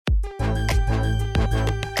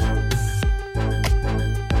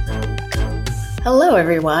Hello,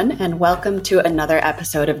 everyone, and welcome to another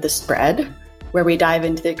episode of The Spread, where we dive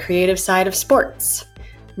into the creative side of sports.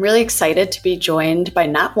 I'm really excited to be joined by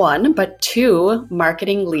not one, but two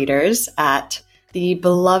marketing leaders at the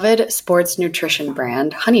beloved sports nutrition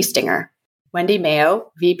brand Honey Stinger. Wendy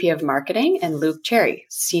Mayo, VP of Marketing, and Luke Cherry,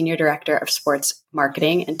 Senior Director of Sports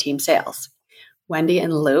Marketing and Team Sales. Wendy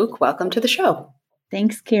and Luke, welcome to the show.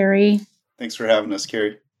 Thanks, Carrie. Thanks for having us,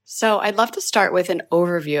 Carrie. So I'd love to start with an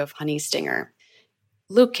overview of Honey Stinger.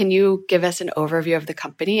 Luke, can you give us an overview of the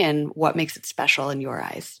company and what makes it special in your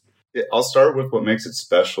eyes? I'll start with what makes it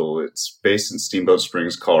special. It's based in Steamboat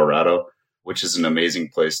Springs, Colorado, which is an amazing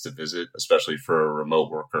place to visit, especially for a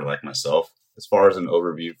remote worker like myself. As far as an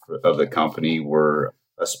overview of the company, we're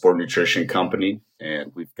a sport nutrition company,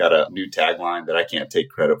 and we've got a new tagline that I can't take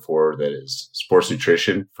credit for that is sports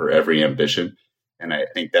nutrition for every ambition. And I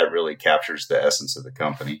think that really captures the essence of the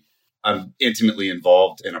company. I'm intimately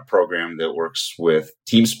involved in a program that works with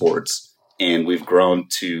team sports, and we've grown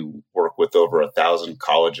to work with over 1,000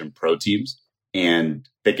 college and pro teams. And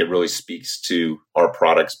I think it really speaks to our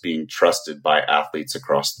products being trusted by athletes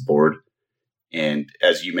across the board. And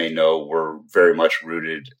as you may know, we're very much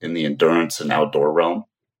rooted in the endurance and outdoor realm.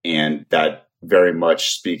 And that very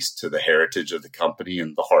much speaks to the heritage of the company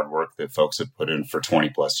and the hard work that folks have put in for 20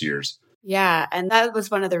 plus years. Yeah, and that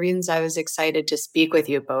was one of the reasons I was excited to speak with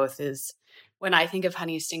you both is when I think of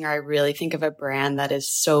Honey Stinger, I really think of a brand that is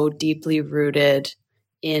so deeply rooted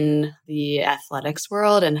in the athletics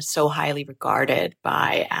world and so highly regarded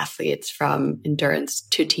by athletes from endurance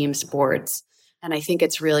to team sports. And I think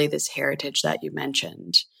it's really this heritage that you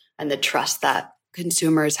mentioned and the trust that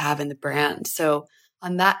consumers have in the brand. So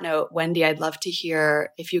on that note, Wendy, I'd love to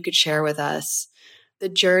hear if you could share with us the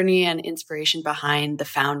journey and inspiration behind the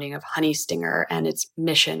founding of Honey Stinger and its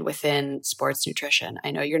mission within sports nutrition. I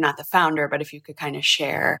know you're not the founder, but if you could kind of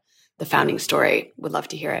share the founding story, would love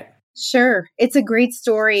to hear it. Sure. It's a great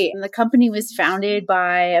story. The company was founded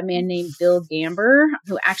by a man named Bill Gamber,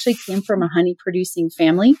 who actually came from a honey producing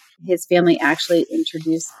family. His family actually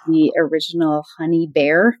introduced the original honey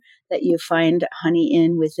bear that you find honey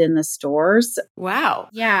in within the stores. Wow.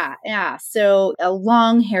 Yeah. So a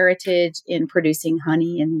long heritage in producing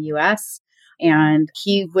honey in the U.S. And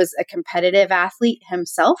he was a competitive athlete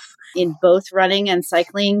himself in both running and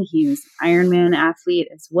cycling. He was an Ironman athlete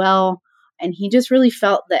as well. And he just really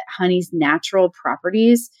felt that honey's natural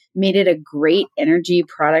properties made it a great energy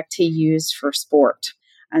product to use for sport.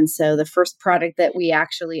 And so the first product that we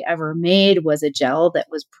actually ever made was a gel that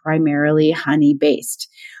was primarily honey based.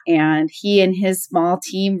 And he and his small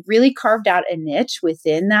team really carved out a niche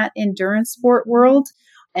within that endurance sport world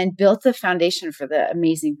and built the foundation for the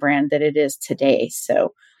amazing brand that it is today.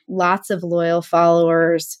 So lots of loyal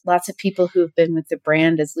followers, lots of people who've been with the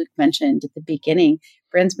brand, as Luke mentioned at the beginning.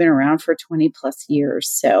 Brand's been around for 20 plus years.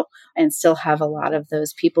 So, and still have a lot of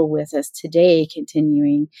those people with us today,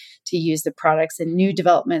 continuing to use the products and new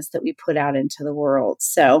developments that we put out into the world.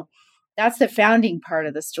 So that's the founding part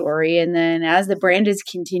of the story. And then as the brand has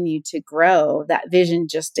continued to grow, that vision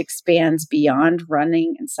just expands beyond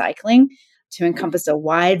running and cycling to encompass a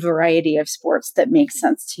wide variety of sports that make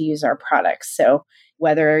sense to use our products. So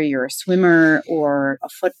whether you're a swimmer or a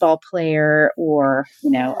football player or,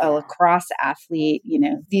 a lacrosse athlete,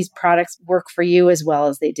 these products work for you as well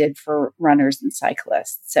as they did for runners and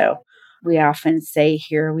cyclists. So we often say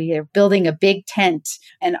here, we are building a big tent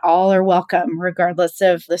and all are welcome, regardless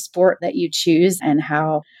of the sport that you choose and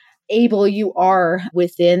how able you are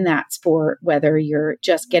within that sport, whether you're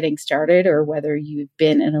just getting started or whether you've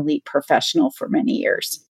been an elite professional for many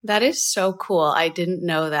years. That is so cool. I didn't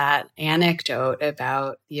know that anecdote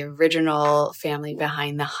about the original family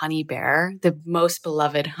behind the honey bear, the most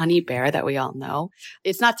beloved honey bear that we all know.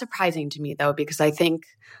 It's not surprising to me, though, because I think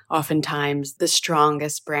oftentimes the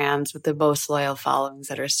strongest brands with the most loyal followings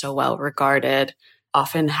that are so well regarded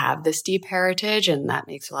often have this deep heritage, and that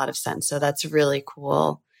makes a lot of sense. So that's really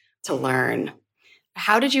cool to learn.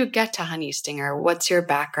 How did you get to Honey Stinger? What's your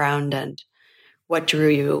background and what drew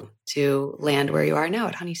you to land where you are now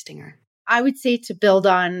at Honey Stinger? I would say, to build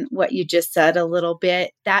on what you just said a little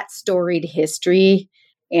bit, that storied history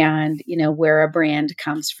and, where a brand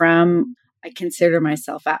comes from. I consider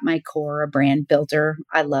myself at my core a brand builder.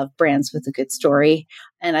 I love brands with a good story,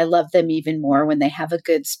 and I love them even more when they have a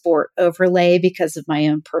good sport overlay because of my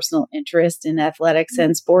own personal interest in athletics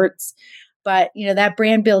and sports. But, that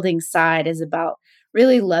brand building side is about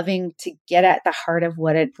really loving to get at the heart of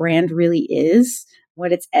what a brand really is,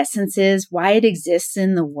 what its essence is, why it exists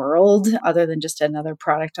in the world other than just another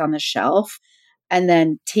product on the shelf, and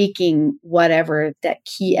then taking whatever that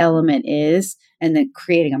key element is and then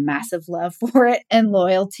creating a massive love for it and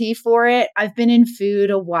loyalty for it. I've been in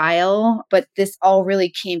food a while, but this all really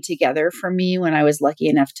came together for me when I was lucky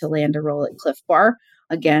enough to land a role at Cliff Bar.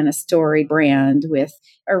 Again, a storied brand with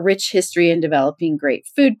a rich history in developing great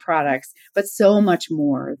food products, but so much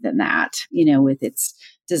more than that, with its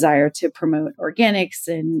desire to promote organics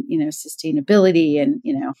and, sustainability and,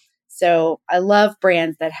 So I love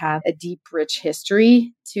brands that have a deep, rich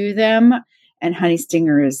history to them. And Honey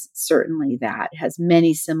Stinger is certainly that. It has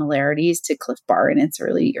many similarities to Cliff Bar in its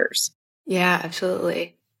early years. Yeah,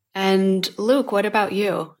 absolutely. And Luke, what about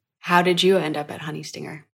you? How did you end up at Honey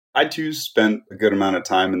Stinger? I too spent a good amount of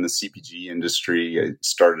time in the CPG industry. I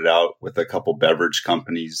started out with a couple beverage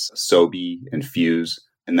companies, Sobe and Fuse,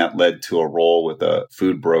 and that led to a role with a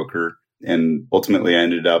food broker. And ultimately, I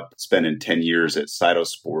ended up spending 10 years at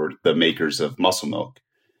Cytosport, the makers of Muscle Milk,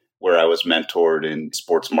 where I was mentored in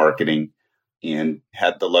sports marketing and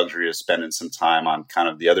had the luxury of spending some time on kind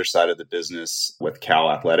of the other side of the business with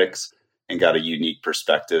Cal Athletics and got a unique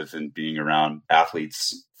perspective in being around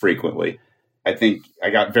athletes frequently. I think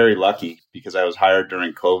I got very lucky because I was hired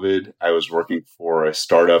during COVID. I was working for a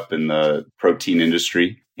startup in the protein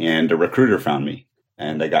industry and a recruiter found me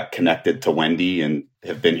and I got connected to Wendy and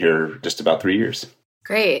have been here just about 3 years.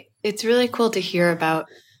 Great. It's really cool to hear about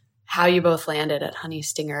how you both landed at Honey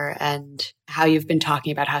Stinger and how you've been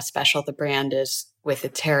talking about how special the brand is with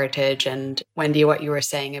its heritage. And Wendy, what you were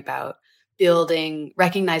saying about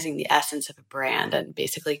recognizing the essence of a brand and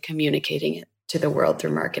basically communicating it to the world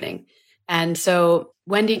through marketing. And so,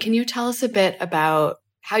 Wendy, can you tell us a bit about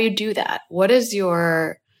how you do that? What is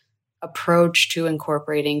your approach to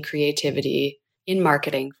incorporating creativity in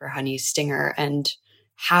marketing for Honey Stinger? And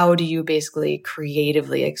how do you basically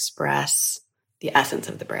creatively express the essence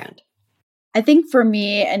of the brand? I think for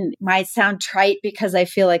me, and it might sound trite because I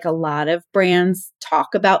feel like a lot of brands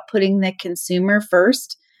talk about putting the consumer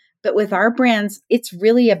first, but with our brands, it's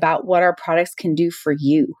really about what our products can do for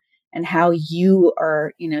you and how you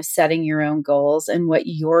are, setting your own goals and what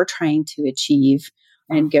you're trying to achieve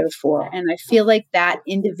and go for. And I feel like that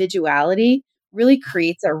individuality really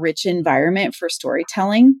creates a rich environment for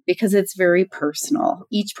storytelling because it's very personal.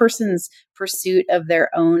 Each person's pursuit of their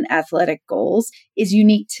own athletic goals is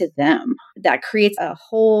unique to them. That creates a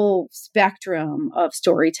whole spectrum of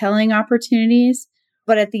storytelling opportunities.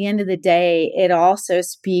 But at the end of the day, it also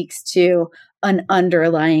speaks to an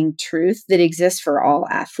underlying truth that exists for all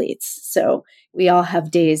athletes. So we all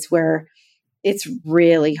have days where it's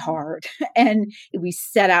really hard and we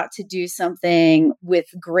set out to do something with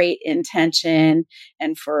great intention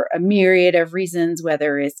and for a myriad of reasons,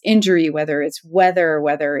 whether it's injury, whether it's weather,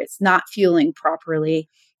 whether it's not fueling properly,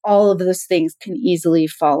 all of those things can easily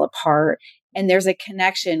fall apart. And there's a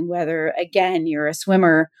connection, whether again, you're a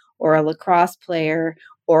swimmer or a lacrosse player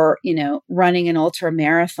or, running an ultra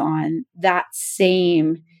marathon, that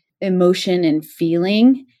same emotion and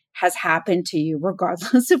feeling has happened to you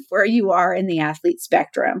regardless of where you are in the athlete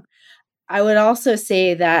spectrum. I would also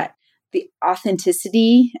say that the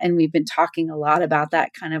authenticity, and we've been talking a lot about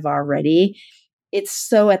that kind of already, it's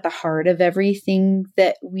so at the heart of everything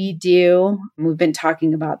that we do. We've been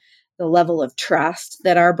talking about the level of trust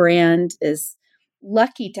that our brand is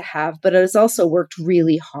lucky to have, but it has also worked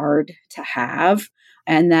really hard to have.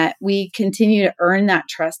 And that we continue to earn that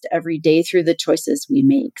trust every day through the choices we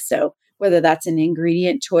make. So whether that's an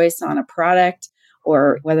ingredient choice on a product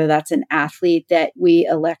or whether that's an athlete that we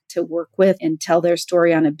elect to work with and tell their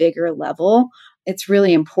story on a bigger level, it's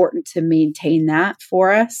really important to maintain that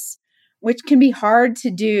for us, which can be hard to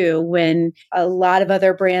do when a lot of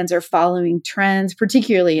other brands are following trends,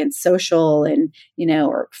 particularly in social and,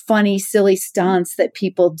 or funny, silly stunts that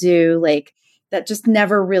people do, like that just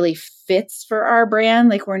never really fits for our brand.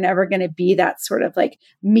 Like we're never going to be that sort of like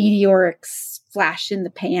meteoric flash in the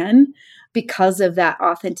pan because of that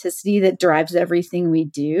authenticity that drives everything we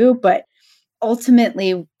do. But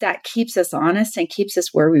ultimately that keeps us honest and keeps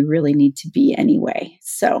us where we really need to be anyway.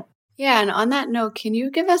 So, yeah. And on that note, can you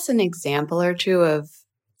give us an example or two of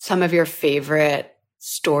some of your favorite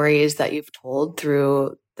stories that you've told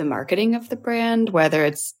through the marketing of the brand, whether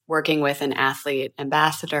it's working with an athlete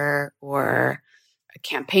ambassador or a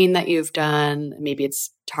campaign that you've done, maybe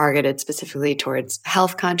it's targeted specifically towards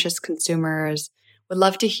health conscious consumers. Would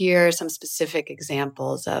love to hear some specific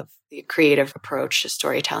examples of the creative approach to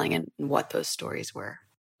storytelling and what those stories were.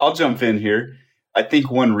 I'll jump in here. I think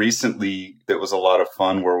one recently that was a lot of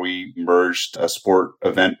fun where we merged a sport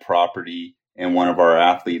event property and one of our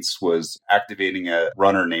athletes was activating a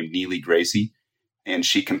runner named Neely Gracie. And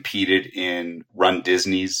she competed in Run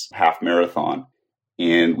Disney's half marathon.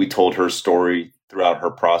 And we told her story throughout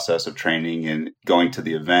her process of training and going to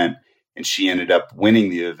the event. And she ended up winning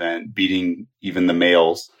the event, beating even the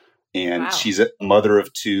males. And Wow. She's a mother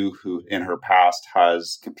of two who in her past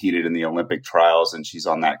has competed in the Olympic trials, and she's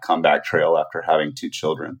on that comeback trail after having two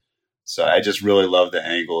children. So I just really love the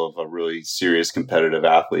angle of a really serious competitive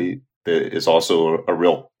athlete that is also a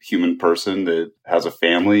real human person that has a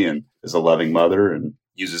family and is a loving mother and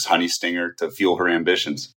uses Honey Stinger to fuel her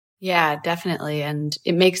ambitions. Yeah, definitely. And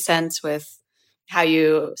it makes sense with how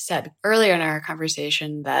you said earlier in our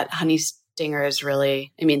conversation that Honey Stinger is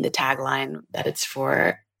really, the tagline that it's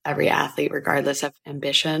for every athlete, regardless of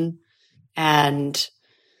ambition. And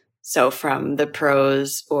so from the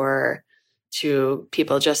pros or to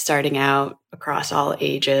people just starting out across all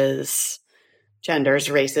ages, genders,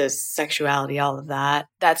 races, sexuality, all of that,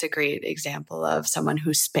 that's a great example of someone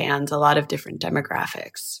who spans a lot of different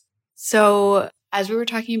demographics. So as we were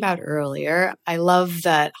talking about earlier, I love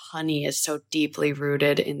that honey is so deeply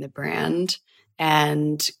rooted in the brand.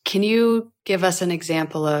 And can you give us an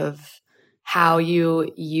example of how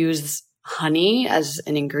you use honey as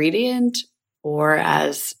an ingredient or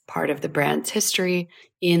as part of the brand's history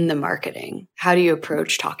in the marketing? How do you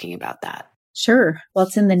approach talking about that? Sure. Well,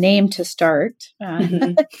 it's in the name to start.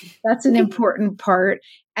 That's an important part.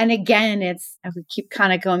 And again, we keep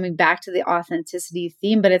kind of going back to the authenticity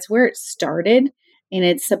theme, but it's where it started. And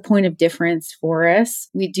it's a point of difference for us.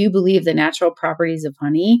 We do believe the natural properties of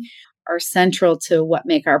honey are central to what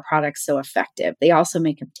make our products so effective. They also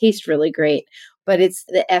make them taste really great, but it's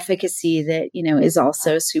the efficacy that, is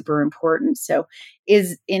also super important. So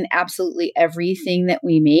is in absolutely everything that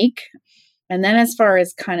we make. And then as far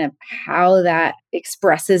as kind of how that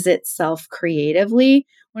expresses itself creatively,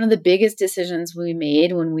 one of the biggest decisions we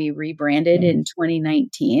made when we rebranded in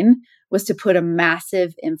 2019 was to put a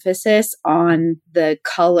massive emphasis on the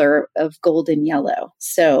color of golden yellow.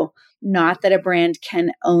 So not that a brand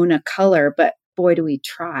can own a color, but boy, do we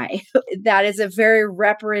try. That is a very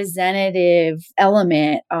representative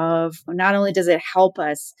element of not only does it help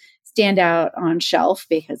us stand out on shelf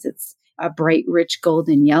because it's a bright, rich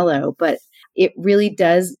golden yellow, but it really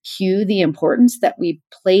does cue the importance that we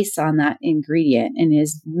place on that ingredient and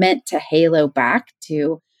is meant to halo back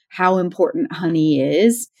to how important honey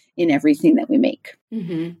is in everything that we make.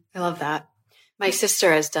 Mm-hmm. I love that. My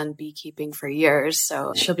sister has done beekeeping for years,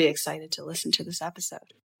 so she'll be excited to listen to this episode.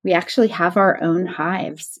 We actually have our own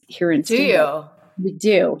hives here in Steamboat. Do you? We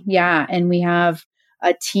do, yeah. And we have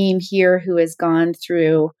a team here who has gone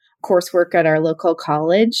through coursework at our local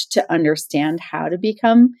college to understand how to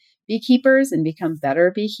become beekeepers and become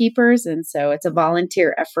better beekeepers. And so it's a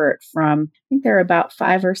volunteer effort from, I think there are about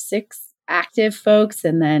 5 or 6 active folks,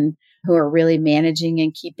 and then who are really managing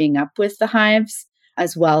and keeping up with the hives,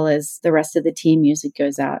 as well as the rest of the team usually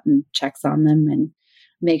goes out and checks on them and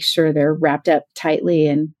makes sure they're wrapped up tightly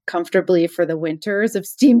and comfortably for the winters of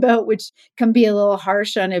Steamboat, which can be a little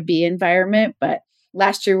harsh on a bee environment. But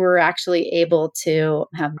last year, we were actually able to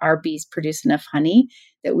have our bees produce enough honey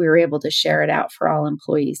that we were able to share it out for all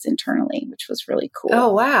employees internally, which was really cool.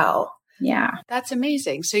 Oh, wow. Yeah. That's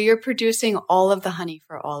amazing. So you're producing all of the honey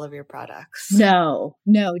for all of your products? No,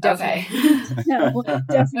 definitely. Okay. No,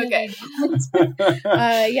 definitely.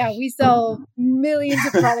 Okay. Yeah, we sell millions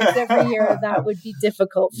of products every year. That would be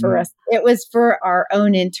difficult for us. It was for our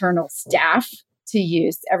own internal staff to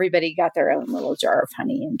use. Everybody got their own little jar of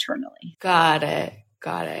honey internally. Got it.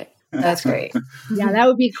 That's great. Yeah, that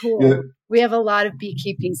would be cool. Yeah. We have a lot of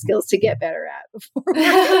beekeeping skills to get better at before.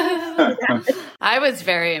 I was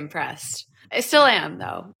very impressed. I still am,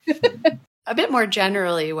 though. A bit more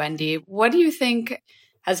generally, Wendy, what do you think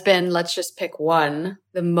has been, let's just pick one,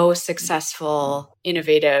 the most successful,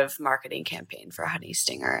 innovative marketing campaign for Honey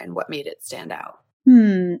Stinger, and what made it stand out?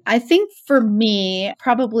 I think for me,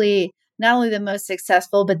 probably not only the most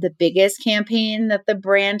successful, but the biggest campaign that the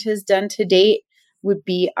brand has done to date would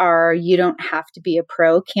be our You Don't Have to Be a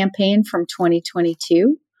Pro campaign from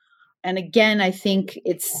 2022. And again, I think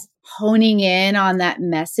it's honing in on that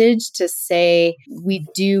message to say we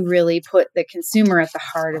do really put the consumer at the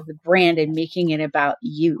heart of the brand and making it about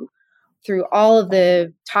you. Through all of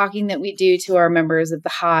the talking that we do to our members of the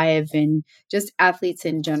Hive and just athletes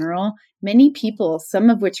in general, many people,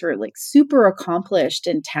 some of which are like super accomplished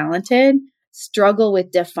and talented, struggle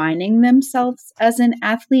with defining themselves as an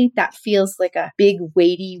athlete. That feels like a big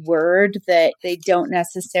weighty word that they don't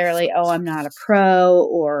necessarily, I'm not a pro,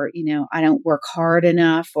 or, I don't work hard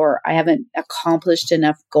enough, or I haven't accomplished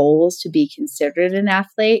enough goals to be considered an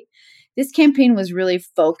athlete. This campaign was really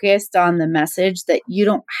focused on the message that you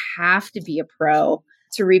don't have to be a pro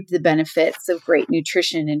to reap the benefits of great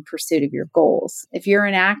nutrition in pursuit of your goals. If you're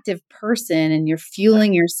an active person and you're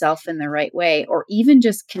fueling yourself in the right way, or even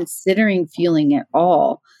just considering fueling at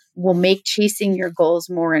all, will make chasing your goals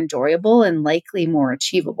more enjoyable and likely more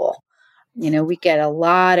achievable. We get a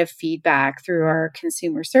lot of feedback through our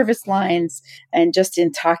consumer service lines and just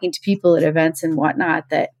in talking to people at events and whatnot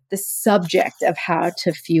that the subject of how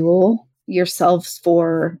to fuel yourselves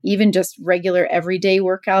for even just regular everyday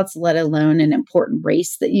workouts, let alone an important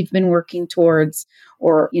race that you've been working towards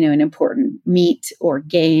or, an important meet or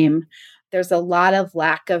game. There's a lot of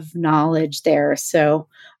lack of knowledge there. So,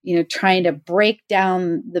 trying to break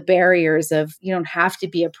down the barriers of you don't have to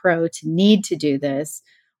be a pro to need to do this,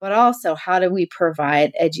 but also how do we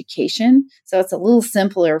provide education? So it's a little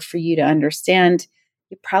simpler for you to understand.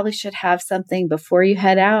 You probably should have something before you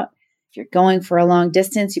head out. If you're going for a long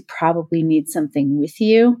distance, you probably need something with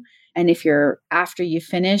you. And if you're after you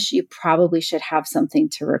finish, you probably should have something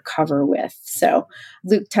to recover with. So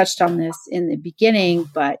Luke touched on this in the beginning,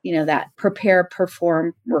 but that prepare,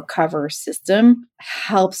 perform, recover system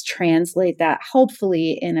helps translate that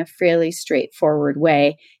hopefully in a fairly straightforward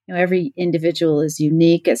way. Every individual is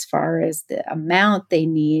unique as far as the amount they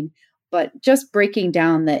need, but just breaking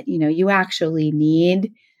down that, you actually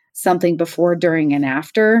need something before, during, and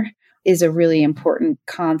after is a really important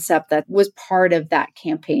concept that was part of that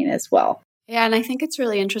campaign as well. Yeah, and I think it's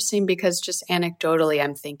really interesting because just anecdotally,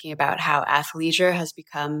 I'm thinking about how athleisure has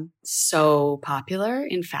become so popular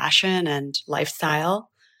in fashion and lifestyle.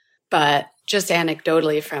 But just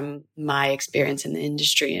anecdotally from my experience in the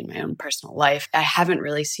industry and my own personal life, I haven't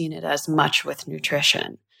really seen it as much with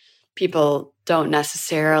nutrition. People don't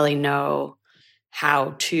necessarily know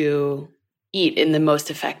how to eat in the most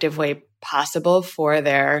effective way possible for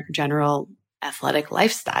their general athletic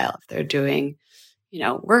lifestyle. If they're doing,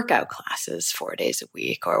 workout classes 4 days a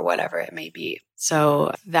week or whatever it may be.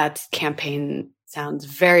 So that campaign sounds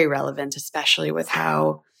very relevant, especially with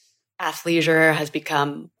how athleisure has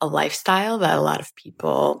become a lifestyle that a lot of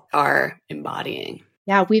people are embodying.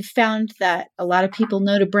 Yeah, we've found that a lot of people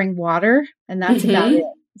know to bring water, and that's about it.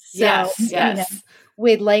 So, yes.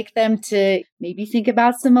 We'd like them to maybe think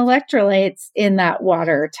about some electrolytes in that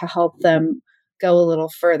water to help them go a little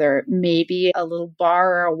further. Maybe a little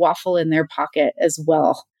bar or a waffle in their pocket as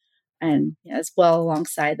well. And as well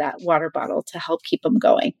alongside that water bottle to help keep them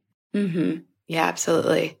going. Mm-hmm. Yeah,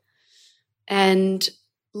 absolutely. And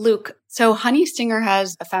Luke, so Honey Stinger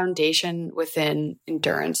has a foundation within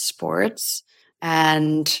endurance sports.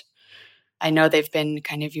 And I know they've been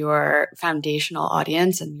kind of your foundational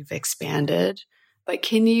audience and you've expanded. But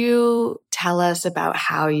can you tell us about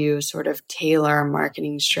how you sort of tailor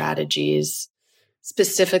marketing strategies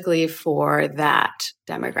specifically for that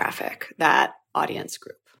demographic, that audience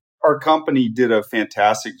group? Our company did a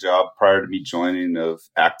fantastic job prior to me joining of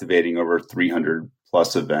activating over 300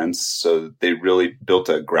 plus events. So they really built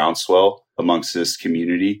a groundswell amongst this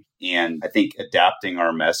community. And I think adapting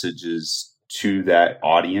our messages to that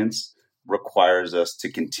audience requires us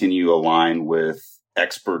to continue align with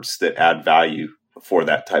experts that add value for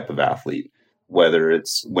that type of athlete, whether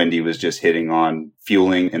it's Wendy was just hitting on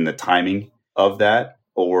fueling and the timing of that,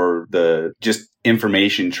 or the just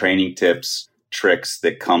information, training tips, tricks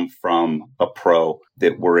that come from a pro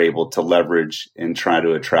that we're able to leverage and try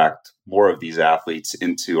to attract more of these athletes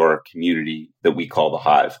into our community that we call the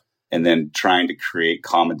Hive. And then trying to create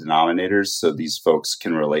common denominators so these folks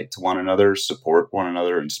can relate to one another, support one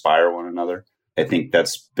another, inspire one another. I think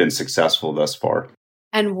that's been successful thus far.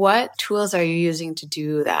 And what tools are you using to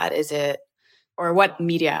do that? Or what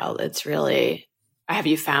media outlets really have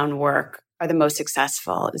you found are the most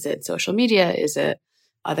successful? Is it social media? Is it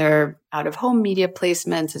other out-of-home media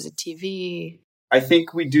placements? Is it TV? I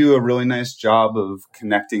think we do a really nice job of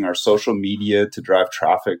connecting our social media to drive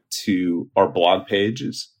traffic to our blog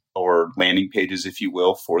pages or landing pages, if you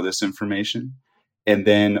will, for this information. And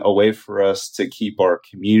then a way for us to keep our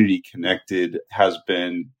community connected has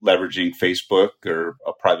been leveraging Facebook or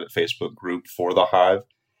a private Facebook group for the Hive,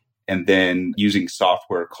 and then using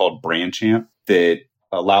software called BrandChamp that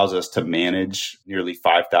allows us to manage nearly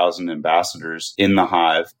 5,000 ambassadors in the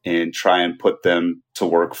Hive and try and put them to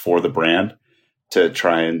work for the brand to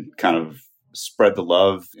try and kind of spread the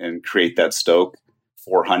love and create that stoke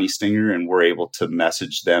for Honey Stinger. And we're able to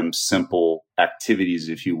message them simple activities,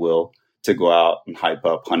 if you will, to go out and hype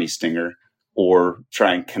up Honey Stinger or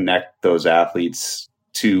try and connect those athletes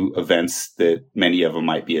to events that many of them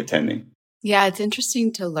might be attending. Yeah, it's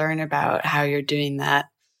interesting to learn about how you're doing that.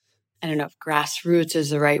 I don't know if grassroots is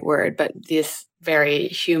the right word, but this very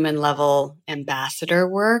human level ambassador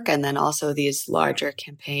work and then also these larger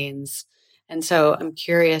campaigns. And so I'm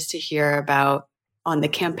curious to hear about on the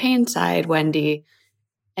campaign side, Wendy,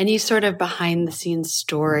 any sort of behind the scenes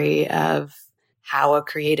story of how a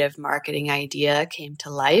creative marketing idea came to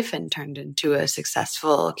life and turned into a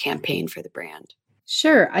successful campaign for the brand?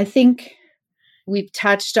 Sure. I think we've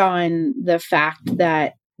touched on the fact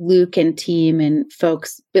that Luke and team and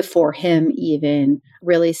folks before him even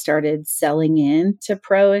really started selling in to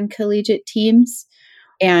pro and collegiate teams,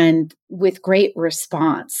 and with great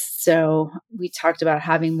response. So we talked about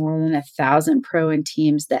having more than 1,000 pro and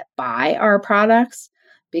teams that buy our products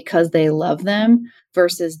because they love them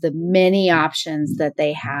versus the many options that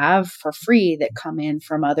they have for free that come in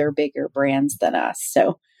from other bigger brands than us.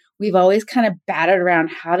 So we've always kind of batted around,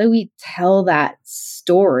 how do we tell that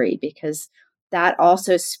story? Because that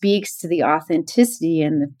also speaks to the authenticity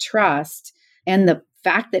and the trust and the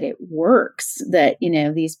fact that it works, that,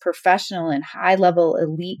 these professional and high level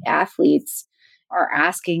elite athletes are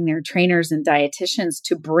asking their trainers and dietitians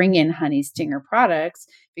to bring in Honey Stinger products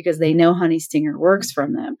because they know Honey Stinger works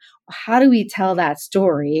from them. How do we tell that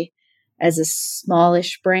story as a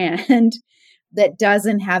smallish brand that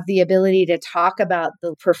doesn't have the ability to talk about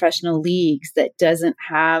the professional leagues, that doesn't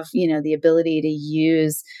have, the ability to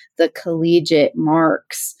use the collegiate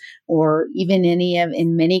marks, or even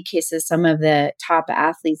in many cases, some of the top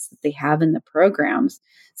athletes that they have in the programs?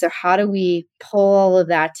 So how do we pull all of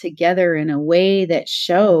that together in a way that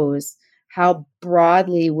shows how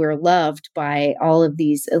broadly we're loved by all of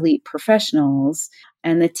these elite professionals?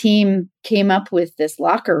 And the team came up with this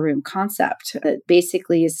locker room concept that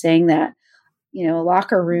basically is saying that, a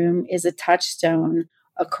locker room is a touchstone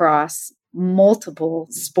across multiple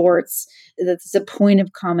sports. That's a point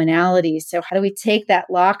of commonality. So how do we take that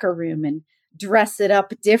locker room and dress it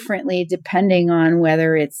up differently depending on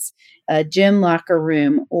whether it's a gym locker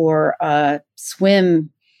room or a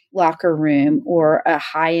swim locker room or a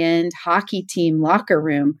high-end hockey team locker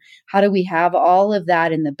room? How do we have all of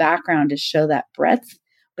that in the background to show that breadth,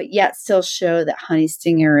 but yet still show that Honey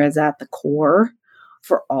Stinger is at the core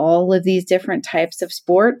for all of these different types of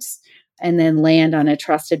sports, and then land on a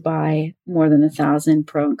trusted by more than 1,000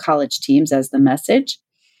 pro and college teams as the message?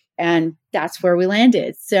 And that's where we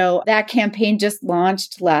landed. So that campaign just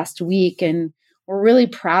launched last week, and we're really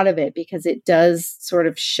proud of it because it does sort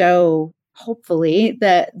of show, hopefully,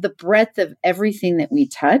 the breadth of everything that we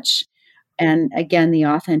touch, and again, the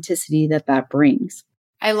authenticity that brings.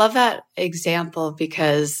 I love that example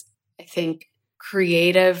because I think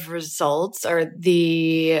creative results, or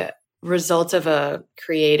the results of a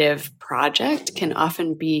creative project, can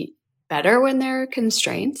often be better when there are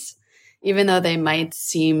constraints, even though they might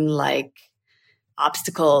seem like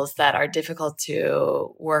obstacles that are difficult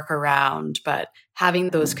to work around. But having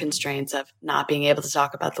those constraints of not being able to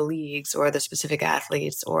talk about the leagues or the specific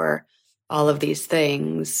athletes or all of these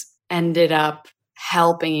things ended up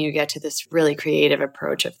helping you get to this really creative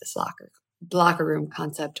approach of this locker room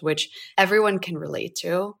concept, which everyone can relate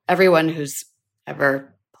to. Everyone who's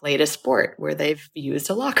ever played a sport where they've used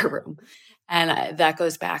a locker room. And that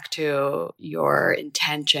goes back to your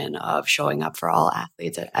intention of showing up for all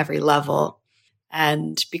athletes at every level.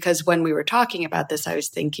 And because when we were talking about this, I was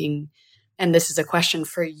thinking, and this is a question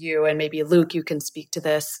for you, and maybe Luke, you can speak to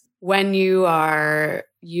this. When you are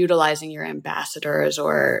utilizing your ambassadors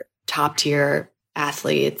or top tier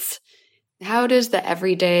athletes, how does the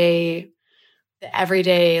everyday,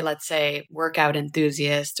 let's say, workout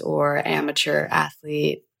enthusiast or amateur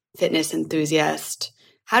athlete, fitness enthusiast,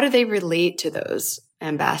 how do they relate to those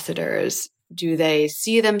ambassadors? Do they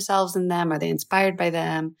see themselves in them? Are they inspired by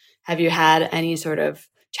them? Have you had any sort of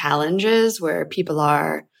challenges where people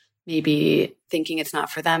are maybe thinking it's not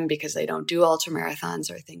for them because they don't do ultra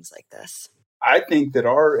marathons or things like this? I think that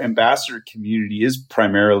our ambassador community is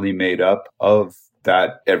primarily made up of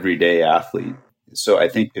that everyday athlete. So I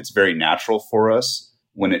think it's very natural for us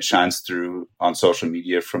when it shines through on social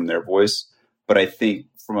media from their voice. But I think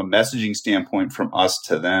from a messaging standpoint, from us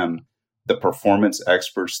to them, the performance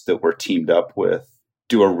experts that we're teamed up with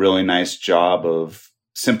do a really nice job of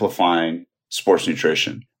simplifying sports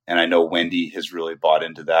nutrition. And I know Wendy has really bought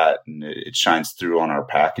into that, and it shines through on our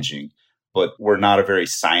packaging. But we're not a very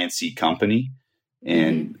sciencey company,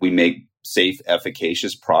 and we make safe,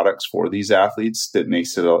 efficacious products for these athletes that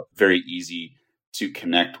makes it very easy to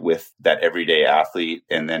connect with that everyday athlete,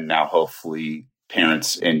 and then now hopefully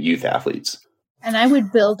parents and youth athletes. And I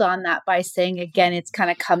would build on that by saying, again, it's kind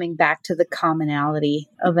of coming back to the commonality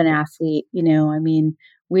of an athlete.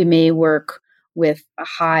 We may work with a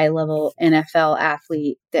high level NFL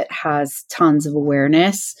athlete that has tons of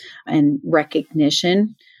awareness and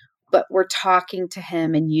recognition, but we're talking to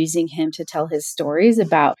him and using him to tell his stories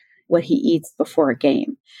about what he eats before a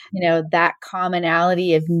game. That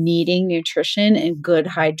commonality of needing nutrition and good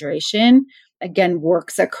hydration, again,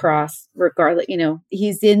 works across regardless.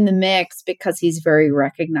 He's in the mix because he's very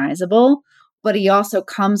recognizable, but he also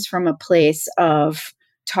comes from a place of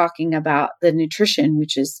talking about the nutrition,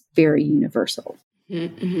 which is very universal.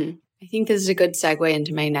 Mm-hmm. I think this is a good segue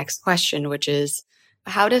into my next question, which is,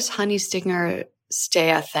 how does Honey Stinger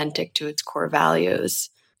stay authentic to its core values?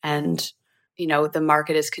 And, the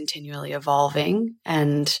market is continually evolving.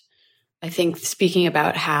 And I think speaking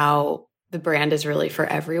about how the brand is really for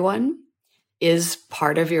everyone is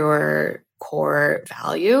part of your core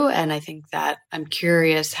value. And I think that I'm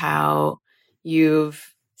curious how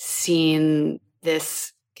you've seen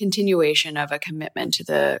this continuation of a commitment to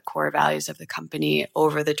the core values of the company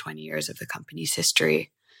over the 20 years of the company's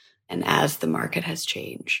history and as the market has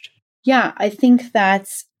changed. Yeah, I think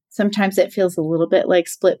that's sometimes it feels a little bit like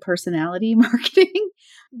split personality marketing,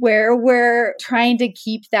 where we're trying to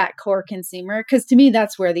keep that core consumer. Because to me,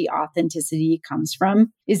 that's where the authenticity comes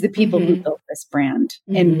from, is the people who built this brand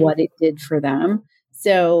and what it did for them.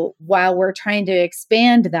 So while we're trying to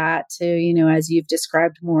expand that to, as you've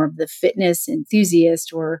described, more of the fitness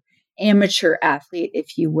enthusiast or amateur athlete,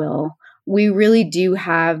 if you will, we really do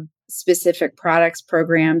have specific products,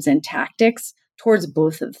 programs, and tactics towards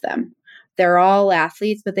both of them. They're all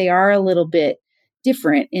athletes, but they are a little bit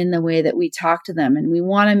different in the way that we talk to them. And we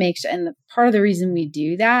want to make sure, and part of the reason we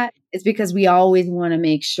do that is because we always want to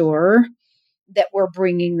make sure that we're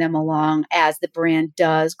bringing them along as the brand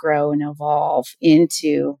does grow and evolve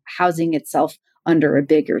into housing itself under a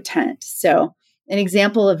bigger tent. So an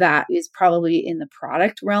example of that is probably in the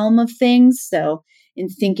product realm of things. So in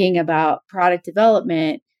thinking about product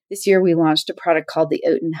development, this year we launched a product called the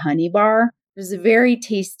Oat and Honey Bar. It's a very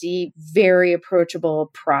tasty, very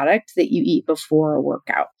approachable product that you eat before a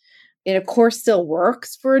workout. It, of course, still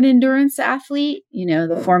works for an endurance athlete.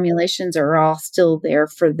 The formulations are all still there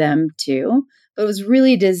for them too, but it was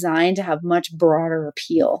really designed to have much broader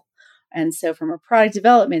appeal. And so from a product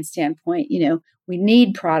development standpoint, we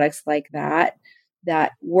need products like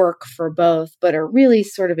that work for both, but are really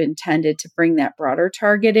sort of intended to bring that broader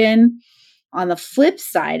target in. On the flip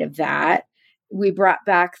side of that, we brought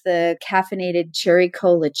back the caffeinated cherry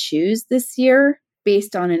cola chews this year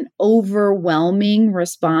based on an overwhelming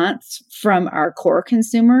response from our core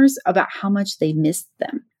consumers about how much they missed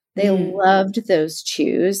them. They loved those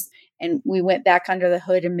chews. And we went back under the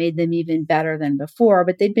hood and made them even better than before,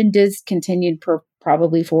 but they'd been discontinued for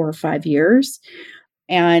probably 4 or 5 years.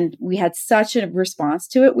 And we had such a response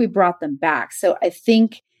to it, we brought them back. So I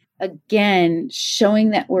think, again,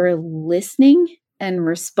 showing that we're listening and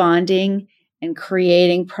responding and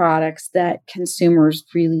creating products that consumers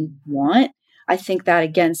really want, I think that,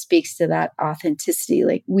 again, speaks to that authenticity.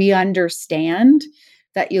 Like, we understand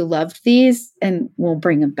that you loved these and we'll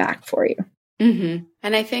bring them back for you. Mm-hmm.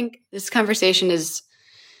 And I think this conversation is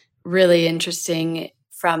really interesting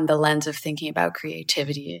from the lens of thinking about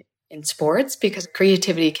creativity in sports, because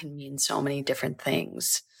creativity can mean so many different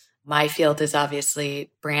things. My field is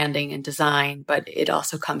obviously branding and design, but it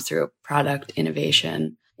also comes through product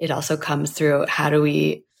innovation. It also comes through how do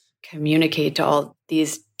we communicate to all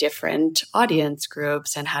these different audience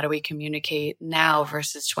groups, and how do we communicate now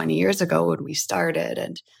versus 20 years ago when we started.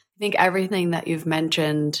 And I think everything that you've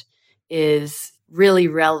mentioned is really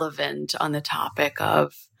relevant on the topic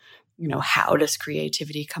of, how does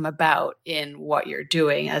creativity come about in what you're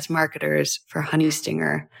doing as marketers for Honey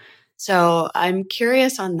Stinger. So I'm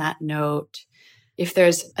curious on that note, if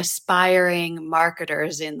there's aspiring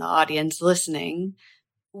marketers in the audience listening,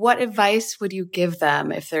 what advice would you give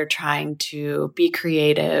them if they're trying to be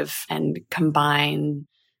creative and combine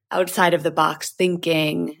outside of the box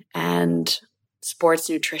thinking and sports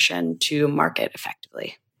nutrition to market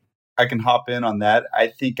effectively? I can hop in on that. I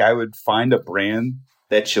think I would find a brand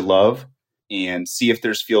that you love and see if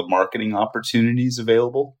there's field marketing opportunities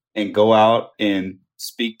available, and go out and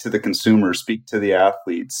speak to the consumer, speak to the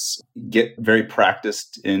athletes, get very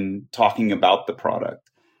practiced in talking about the product.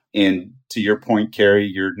 And to your point, Carrie,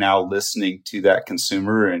 you're now listening to that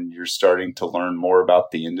consumer and you're starting to learn more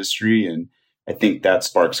about the industry. And I think that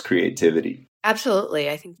sparks creativity. Absolutely.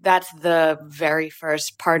 I think that's the very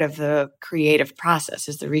first part of the creative process,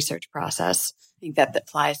 is the research process. I think that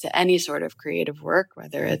applies to any sort of creative work,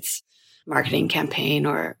 whether it's marketing campaign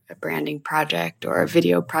or a branding project or a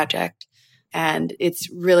video project. And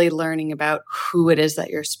it's really learning about who it is that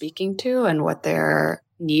you're speaking to and what their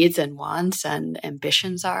needs and wants and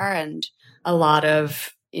ambitions are. And a lot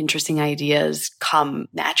of interesting ideas come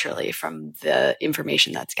naturally from the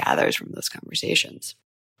information that's gathered from those conversations.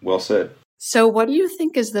 Well said. So what do you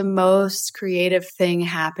think is the most creative thing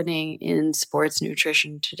happening in sports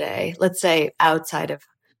nutrition today? Let's say outside of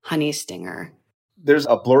Honey Stinger. There's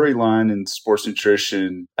a blurry line in sports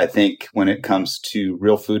nutrition, I think, when it comes to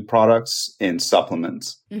real food products and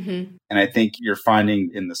supplements. Mm-hmm. And I think you're finding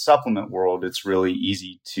in the supplement world, it's really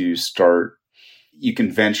easy to start. You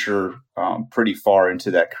can venture pretty far into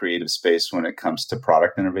that creative space when it comes to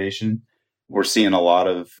product innovation. We're seeing a lot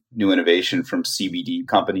of new innovation from CBD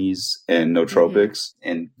companies and nootropics.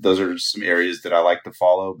 And those are some areas that I like to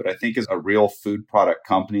follow. But I think as a real food product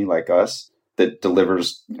company like us that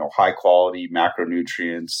delivers, high quality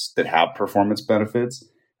macronutrients that have performance benefits,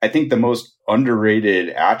 I think the most underrated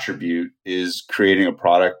attribute is creating a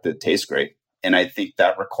product that tastes great. And I think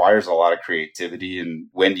that requires a lot of creativity. And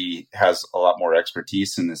Wendy has a lot more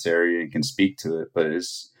expertise in this area and can speak to it. But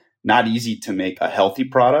it's not easy to make a healthy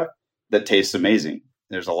product that tastes amazing.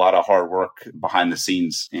 There's a lot of hard work behind the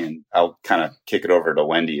scenes, and I'll kind of kick it over to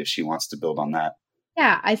Wendy if she wants to build on that.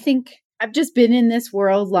 Yeah, I think I've just been in this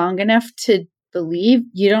world long enough to believe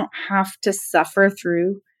you don't have to suffer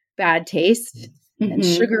through bad taste and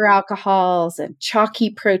sugar alcohols and chalky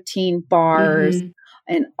protein bars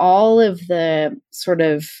and all of the sort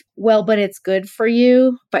of, but it's good for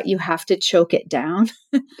you, but you have to choke it down.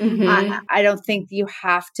 I don't think you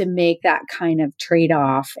have to make that kind of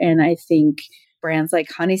trade-off. And I think brands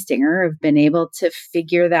like Honey Stinger have been able to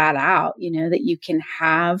figure that out, that you can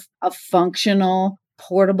have a functional,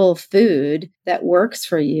 portable food that works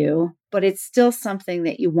for you, but it's still something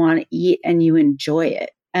that you want to eat and you enjoy it.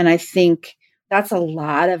 And I think that's a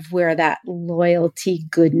lot of where that loyalty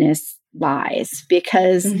goodness lies,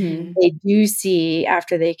 because they do see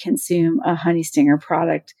after they consume a Honey Stinger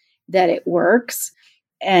product that it works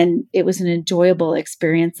and it was an enjoyable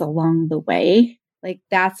experience along the way. Like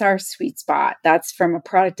that's our sweet spot. That's from a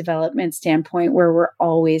product development standpoint where we're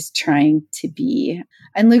always trying to be.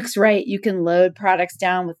 And Luke's right. You can load products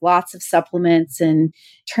down with lots of supplements and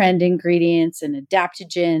trend ingredients and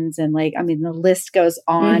adaptogens. And the list goes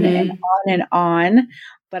on and on and on.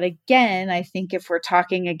 But again, I think if we're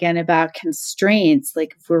talking again about constraints,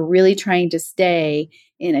 like if we're really trying to stay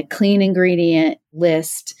in a clean ingredient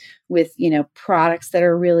list with, products that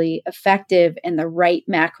are really effective and the right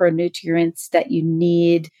macronutrients that you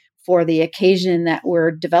need for the occasion that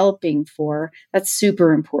we're developing for, that's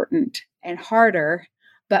super important and harder,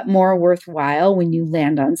 but more worthwhile when you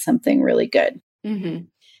land on something really good. And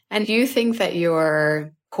do you think that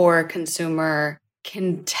your core consumer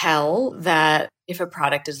can tell that if a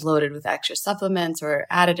product is loaded with extra supplements or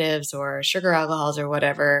additives or sugar alcohols or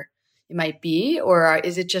whatever it might be? Or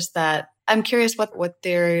is it just that I'm curious what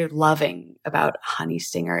they're loving about Honey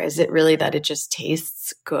Stinger? Is it really that it just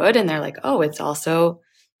tastes good and they're like, oh, it's also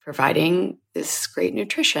providing this great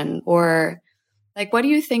nutrition? Or what do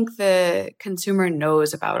you think the consumer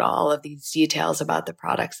knows about all of these details about the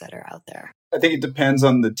products that are out there? I think it depends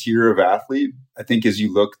on the tier of athlete. I think as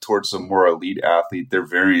you look towards a more elite athlete, they're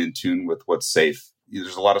very in tune with what's safe.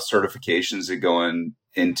 There's a lot of certifications that go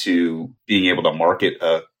into being able to market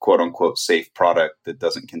a quote unquote safe product that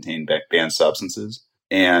doesn't contain banned substances.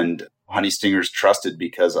 And Honey Stinger is trusted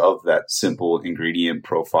because of that simple ingredient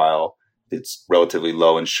profile. It's relatively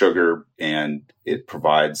low in sugar and it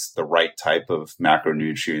provides the right type of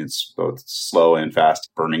macronutrients, both slow and fast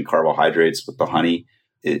burning carbohydrates with the honey.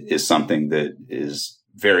 It is something that is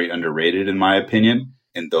very underrated in my opinion.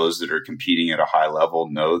 And those that are competing at a high level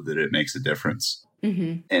know that it makes a difference.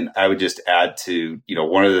 And I would just add to,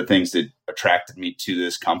 one of the things that attracted me to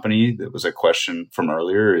this company that was a question from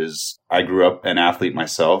earlier is I grew up an athlete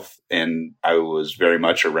myself and I was very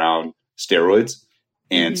much around steroids.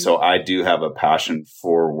 And so I do have a passion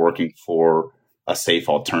for working for a safe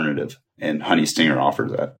alternative, and Honey Stinger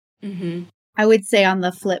offers that. I would say on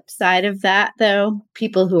the flip side of that, though,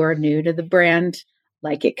 people who are new to the brand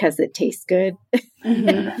like it because it tastes good.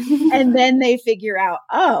 And then they figure out,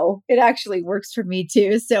 oh, it actually works for me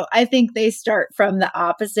too. So I think they start from the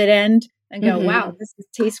opposite end and go, wow, this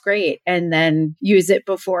tastes great. And then use it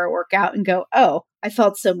before a workout and go, oh, I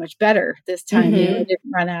felt so much better this time. I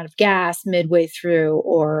didn't run out of gas midway through,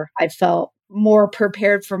 or I felt more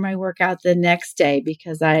prepared for my workout the next day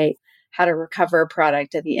because I had a recover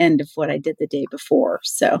product at the end of what I did the day before.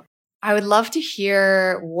 So I would love to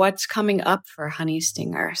hear what's coming up for Honey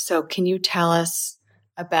Stinger. So can you tell us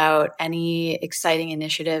about any exciting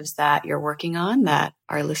initiatives that you're working on that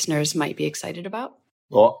our listeners might be excited about?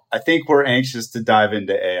 Well, I think we're anxious to dive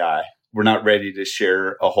into AI. We're not ready to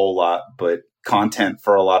share a whole lot, but content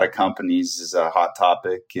for a lot of companies is a hot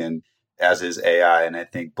topic, and as is AI. And I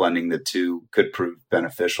think blending the two could prove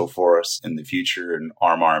beneficial for us in the future and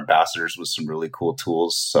arm our ambassadors with some really cool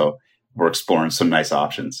tools. So we're exploring some nice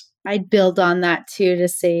options. I'd build on that too to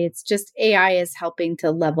say it's just AI is helping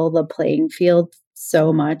to level the playing field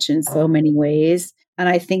so much in so many ways. And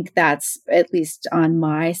I think that's, at least on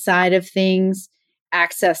my side of things,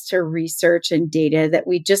 access to research and data that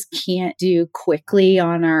we just can't do quickly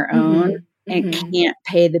on our own and can't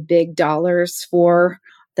pay the big dollars for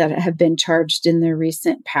that have been charged in the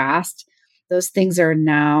recent past. Those things are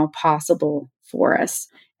now possible for us.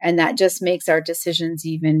 And that just makes our decisions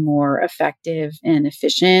even more effective and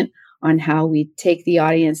efficient on how we take the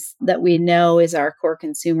audience that we know is our core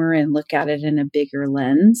consumer and look at it in a bigger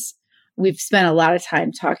lens. We've spent a lot of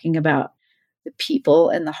time talking about the people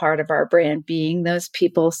and the heart of our brand being those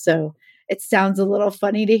people. So it sounds a little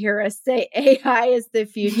funny to hear us say AI is the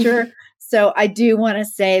future. So I do want to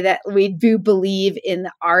say that we do believe in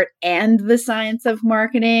the art and the science of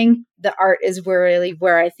marketing. The art is really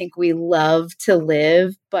where I think we love to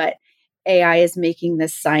live, but AI is making the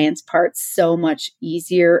science part so much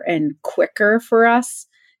easier and quicker for us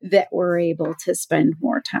that we're able to spend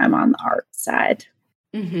more time on the art side.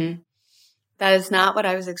 Mm-hmm. That is not what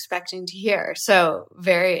I was expecting to hear. So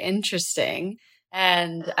very interesting.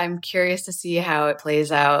 And I'm curious to see how it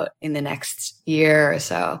plays out in the next year or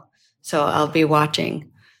so. So I'll be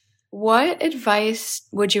watching. What advice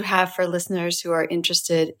would you have for listeners who are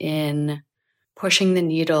interested in pushing the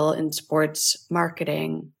needle in sports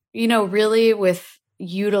marketing, really with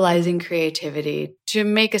utilizing creativity to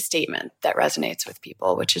make a statement that resonates with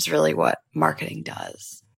people, which is really what marketing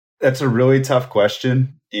does? That's a really tough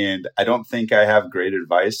question. And I don't think I have great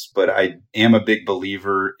advice, but I am a big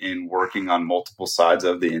believer in working on multiple sides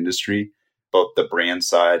of the industry, both the brand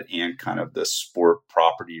side and kind of the sport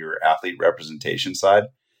property or athlete representation side,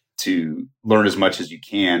 to learn as much as you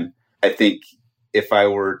can. I think if I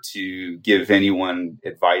were to give anyone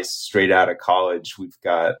advice straight out of college, we've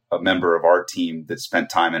got a member of our team that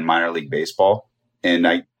spent time in minor league baseball. And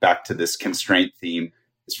back to this constraint theme,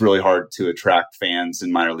 it's really hard to attract fans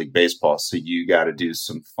in minor league baseball. So you got to do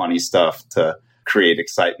some funny stuff to create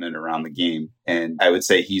excitement around the game. And I would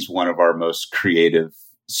say he's one of our most creative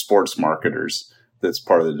sports marketers that's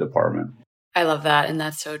part of the department. I love that. And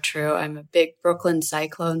that's so true. I'm a big Brooklyn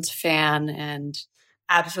Cyclones fan and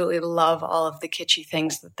absolutely love all of the kitschy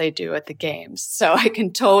things that they do at the games. So I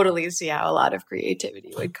can totally see how a lot of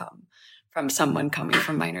creativity would come from someone coming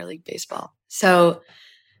from minor league baseball. So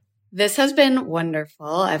this has been wonderful.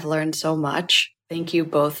 I've learned so much. Thank you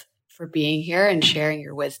both for being here and sharing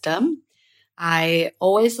your wisdom. I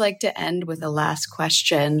always like to end with a last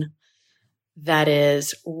question. That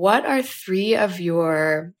is, what are 3 of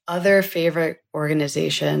your other favorite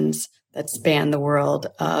organizations that span the world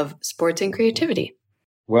of sports and creativity?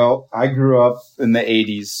 Well, I grew up in the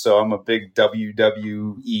 80s, so I'm a big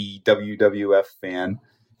WWE, WWF fan.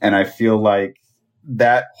 And I feel like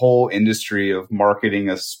that whole industry of marketing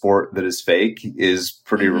a sport that is fake is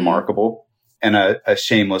pretty remarkable. And a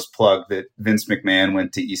shameless plug that Vince McMahon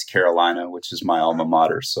went to East Carolina, which is my alma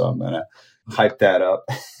mater. So I'm going to hype that up.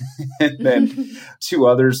 And then 2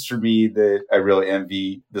 others for me that I really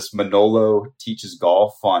envy. This Manolo Teaches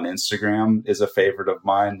Golf on Instagram is a favorite of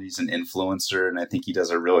mine. He's an influencer, and I think he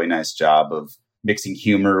does a really nice job of mixing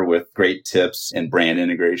humor with great tips and brand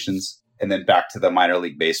integrations. And then back to the minor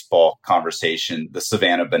league baseball conversation, the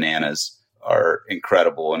Savannah Bananas are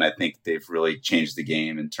incredible. And I think they've really changed the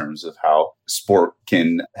game in terms of how sport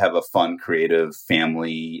can have a fun, creative,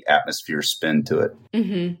 family atmosphere spin to it.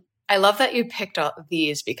 Mm-hmm. I love that you picked all of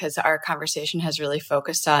these because our conversation has really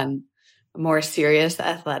focused on more serious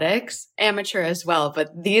athletics, amateur as well. But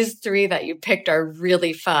these 3 that you picked are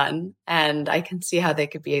really fun. And I can see how they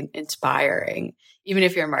could be inspiring, even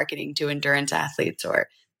if you're marketing to endurance athletes or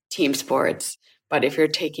team sports. But if you're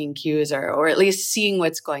taking cues or at least seeing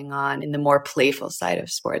what's going on in the more playful side of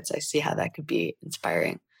sports, I see how that could be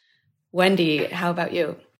inspiring. Wendy, how about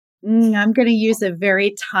you? I'm going to use a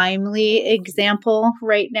very timely example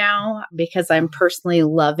right now because I'm personally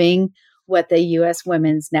loving what the U.S.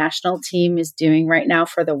 women's national team is doing right now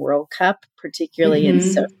for the World Cup, particularly in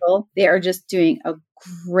social. They are just doing a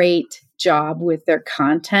great job with their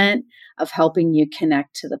content of helping you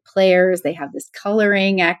connect to the players. They have this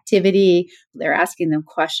coloring activity. They're asking them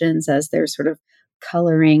questions as they're sort of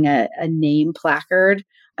coloring a name placard.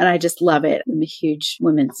 And I just love it. I'm a huge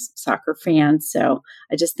women's soccer fan. So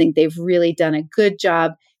I just think they've really done a good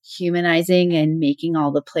job humanizing and making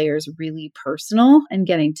all the players really personal and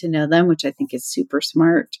getting to know them, which I think is super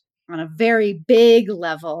smart. on a very big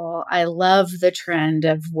level, I love the trend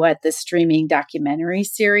of what the streaming documentary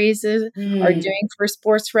series are doing for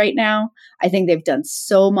sports right now. I think they've done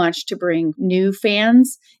so much to bring new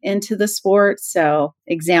fans into the sport. So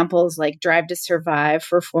examples like Drive to Survive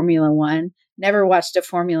for Formula One. Never watched a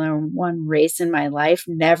Formula One race in my life,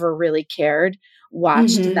 never really cared.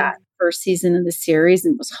 Watched that first season of the series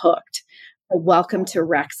and was hooked. Welcome to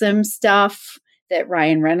Wrexham stuff that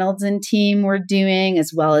Ryan Reynolds and team were doing,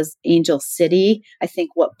 as well as Angel City. I think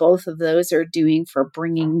what both of those are doing for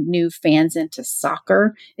bringing new fans into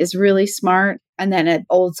soccer is really smart. And then an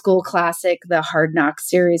old school classic, the Hard Knocks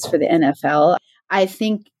series for the NFL. I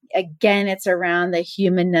think, again, it's around the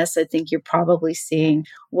humanness. I think you're probably seeing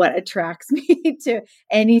what attracts me to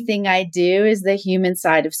anything I do is the human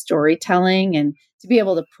side of storytelling, and to be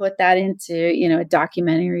able to put that into, a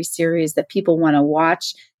documentary series that people want to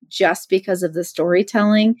watch just because of the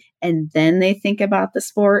storytelling, and then they think about the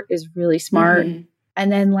sport is really smart.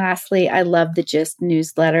 And then lastly, I love the GIST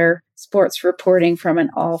newsletter, sports reporting from an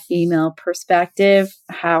all-female perspective.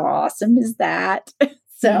 How awesome is that?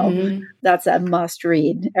 So that's a must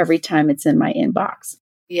read every time it's in my inbox.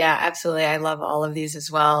 Yeah, absolutely. I love all of these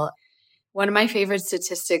as well. One of my favorite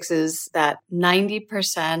statistics is that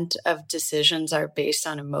 90% of decisions are based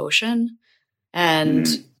on emotion. And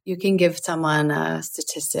you can give someone a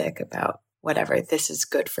statistic about whatever, this is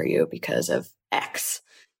good for you because of X.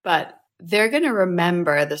 But they're going to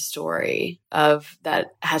remember the story of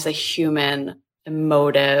that has a human,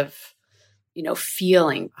 emotive,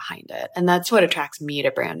 feeling behind it. And that's what attracts me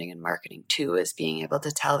to branding and marketing too, is being able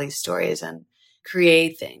to tell these stories and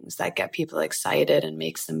create things that get people excited and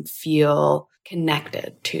makes them feel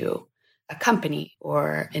connected to a company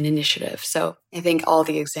or an initiative. So I think all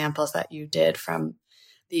the examples that you did from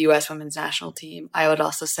the U.S. women's national team, I would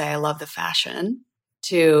also say I love the fashion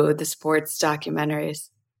to the sports documentaries.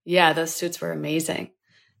 Yeah, those suits were amazing.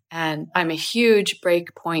 And I'm a huge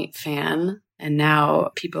Breakpoint fan. And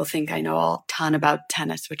now people think I know a ton about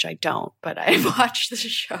tennis, which I don't, but I watched the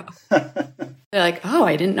show. They're like, oh,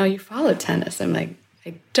 I didn't know you followed tennis. I'm like,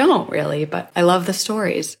 I don't really, but I love the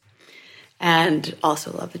stories and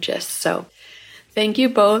also love the gist. So thank you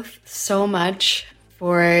both so much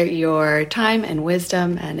for your time and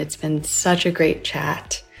wisdom. And it's been such a great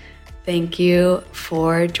chat. Thank you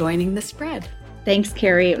for joining The Spread. Thanks,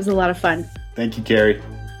 Carrie. It was a lot of fun. Thank you, Carrie.